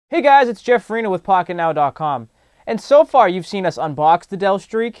Hey guys, it's Jeff Farina with Pocketnow.com. And so far you've seen us unbox the Dell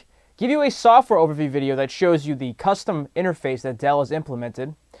Streak, give you a software overview video that shows you the custom interface that Dell has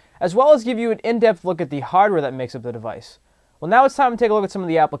implemented, as well as give you an in-depth look at the hardware that makes up the device. Well, now it's time to take a look at some of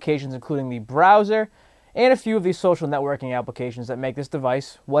the applications, including the browser and a few of the social networking applications that make this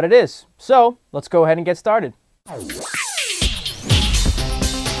device what it is. So let's go ahead and get started.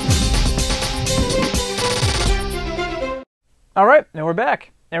 Alright, and we're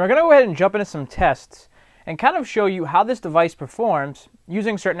back. And we're going to go ahead and jump into some tests and kind of show you how this device performs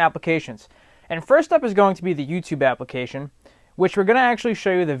using certain applications. And first up is going to be the YouTube application, which we're going to actually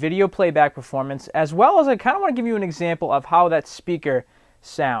show you the video playback performance, as well as I kind of want to give you an example of how that speaker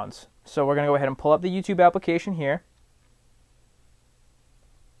sounds. So we're going to go ahead and pull up the YouTube application here.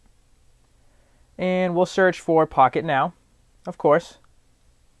 And we'll search for Pocketnow, of course.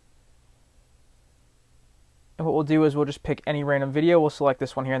 And what we'll do is we'll just pick any random video. We'll select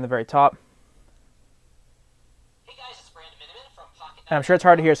this one here in the very top. Hey guys, it's Brandon Miniman from Pocketnow. And I'm sure it's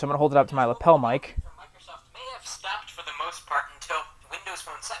hard to hear, so I'm going to hold it up to my lapel mic. Microsoft may have stopped for the most part until Windows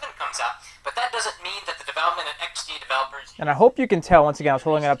Phone 7 comes out, but that doesn't mean that the development and XD developers... And I hope you can tell, once again, I was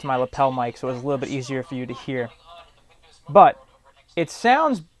holding it up to my lapel mic, so it was a little bit easier for you to hear. But it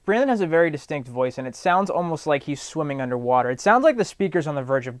sounds... Brandon has a very distinct voice, and it sounds almost like he's swimming underwater. It sounds like the speaker's on the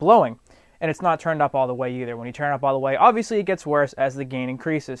verge of blowing. And it's not turned up all the way either. When you turn it up all the way, obviously it gets worse as the gain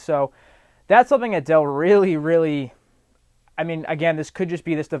increases. So that's something that Dell really, I mean, again, this could just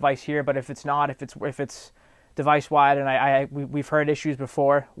be this device here, but if it's not, if it's device-wide, and we've heard issues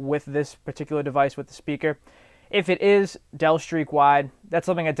before with this particular device with the speaker. If it is Dell Streak-wide, that's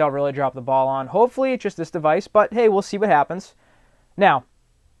something that Dell really dropped the ball on. Hopefully it's just this device, but hey, we'll see what happens. Now,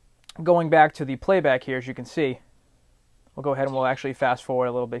 going back to the playback here, as you can see, we'll go ahead and we'll actually fast forward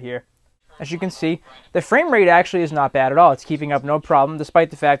a little bit here. As you can see, the frame rate actually is not bad at all. It's keeping up no problem,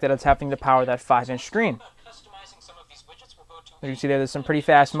 despite the fact that it's having to power that 5-inch screen. As you can see there's some pretty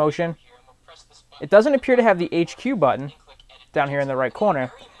fast motion. It doesn't appear to have the HQ button down here in the right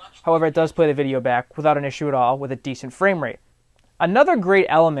corner. However, it does play the video back without an issue at all with a decent frame rate. Another great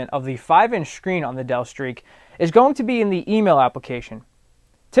element of the 5-inch screen on the Dell Streak is going to be in the email application.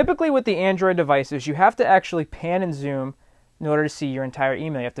 Typically with the Android devices, you have to actually pan and zoom in order to see your entire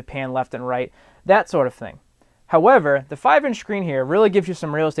email. You have to pan left and right, that sort of thing. However, the 5-inch screen here really gives you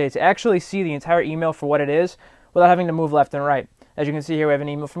some real estate to actually see the entire email for what it is without having to move left and right. As you can see here, we have an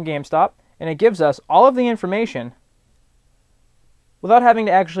email from GameStop, and it gives us all of the information without having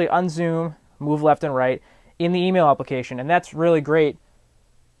to actually unzoom, move left and right in the email application, and that's really great.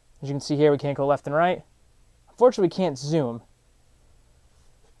 As you can see here, we can't go left and right. Unfortunately, we can't zoom.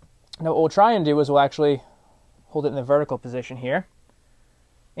 Now, what we'll try and do is we'll actually hold it in the vertical position here.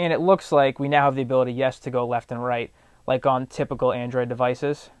 And it looks like we now have the ability, yes, to go left and right, like on typical Android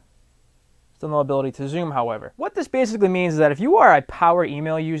devices. Still no ability to zoom, however. What this basically means is that if you are a power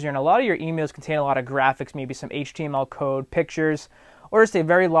email user and a lot of your emails contain a lot of graphics, maybe some HTML code, pictures, or just a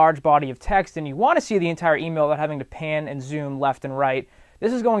very large body of text, and you want to see the entire email without having to pan and zoom left and right,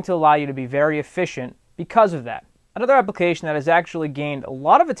 this is going to allow you to be very efficient because of that. Another application that has actually gained a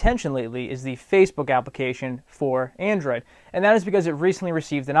lot of attention lately is the Facebook application for Android, and that is because it recently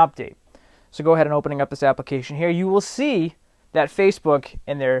received an update. So go ahead and opening up this application here, you will see that Facebook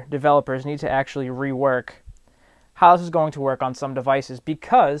and their developers need to actually rework how this is going to work on some devices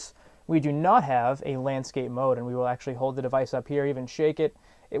because we do not have a landscape mode, and we will actually hold the device up here, even shake it.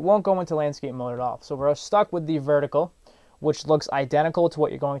 It won't go into landscape mode at all. So we're stuck with the vertical, which looks identical to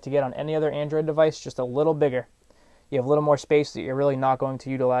what you're going to get on any other Android device, just a little bigger. You have a little more space that you're really not going to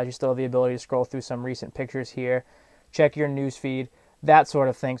utilize. You still have the ability to scroll through some recent pictures here, check your news feed, that sort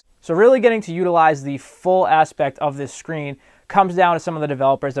of thing. So really getting to utilize the full aspect of this screen comes down to some of the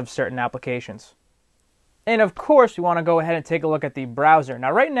developers of certain applications. And of course, we want to go ahead and take a look at the browser.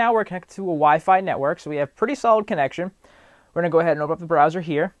 Now right now we're connected to a Wi-Fi network, so we have pretty solid connection. We're going to go ahead and open up the browser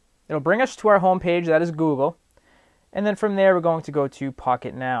here. It'll bring us to our home page, that is Google. And then from there we're going to go to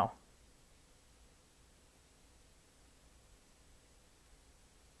Pocketnow.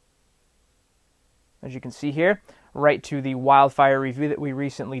 As you can see here, right to the wildfire review that we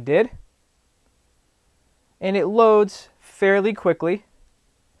recently did. And it loads fairly quickly,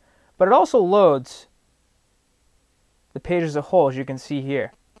 but it also loads the page as a whole, as you can see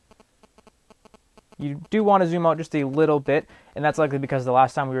here. You do want to zoom out just a little bit, and that's likely because the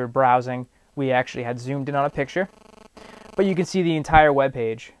last time we were browsing, we actually had zoomed in on a picture. But you can see the entire web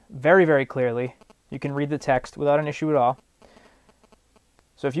page very clearly. You can read the text without an issue at all.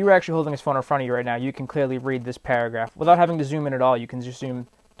 So if you were actually holding this phone in front of you right now, you can clearly read this paragraph without having to zoom in at all. You can just zoom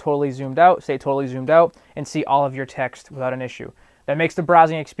totally zoomed out, say totally zoomed out, and see all of your text without an issue. That makes the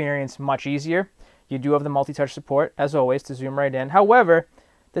browsing experience much easier. You do have the multi-touch support, as always, to zoom right in. However,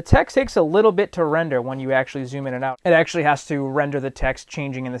 the text takes a little bit to render when you actually zoom in and out. It actually has to render the text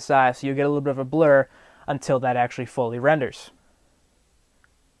changing in the size, so you get a little bit of a blur until that actually fully renders.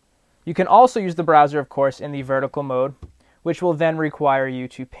 You can also use the browser, of course, in the vertical mode, which will then require you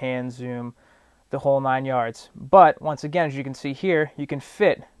to pan, zoom, the whole 9 yards. But once again, as you can see here, you can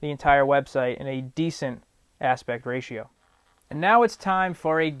fit the entire website in a decent aspect ratio. And now it's time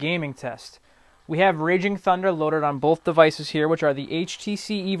for a gaming test. We have Raging Thunder loaded on both devices here, which are the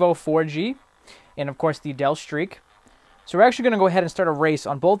HTC Evo 4G and of course the Dell Streak. So we're actually going to go ahead and start a race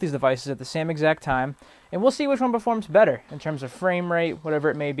on both these devices at the same exact time, and we'll see which one performs better in terms of frame rate, whatever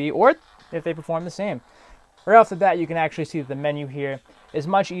it may be, or if they perform the same. Right off the bat, you can actually see that the menu here is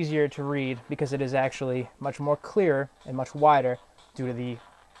much easier to read because it is actually much more clear and much wider due to the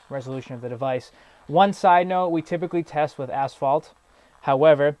resolution of the device. One side note, we typically test with Asphalt.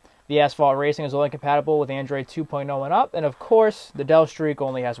 However, the Asphalt Racing is only compatible with Android 2.0 and up, and of course, the Dell Streak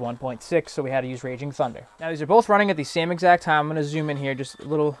only has 1.6, so we had to use Raging Thunder. Now, these are both running at the same exact time. I'm going to zoom in here just a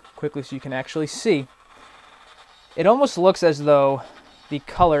little quickly so you can actually see. It almost looks as though the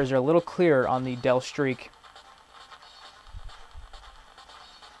colors are a little clearer on the Dell Streak.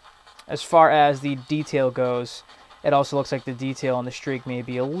 As far as the detail goes, it also looks like the detail on the Streak may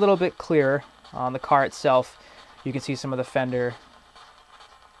be a little bit clearer. On the car itself, you can see some of the fender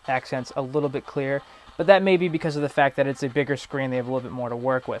accents a little bit clearer, but that may be because of the fact that it's a bigger screen. They have a little bit more to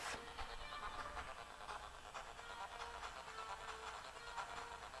work with.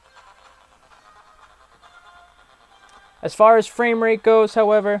 As far as frame rate goes,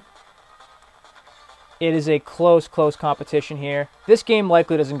 however, it is a close competition here. This game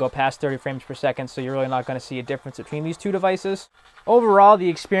likely doesn't go past 30 frames per second, so you're really not going to see a difference between these two devices. Overall, the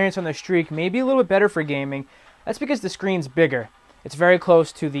experience on the Streak may be a little bit better for gaming. That's because the screen's bigger. It's very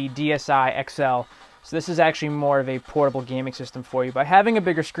close to the DSi XL, so this is actually more of a portable gaming system for you by having a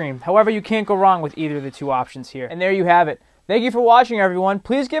bigger screen. However, you can't go wrong with either of the two options here. And there you have it. Thank you for watching, everyone.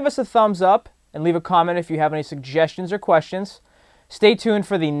 Please give us a thumbs up and leave a comment if you have any suggestions or questions. Stay tuned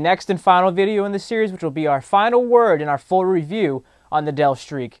for the next and final video in the series, which will be our final word in our full review on the Dell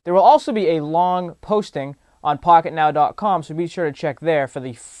Streak. There will also be a long posting on Pocketnow.com, so be sure to check there for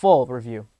the full review.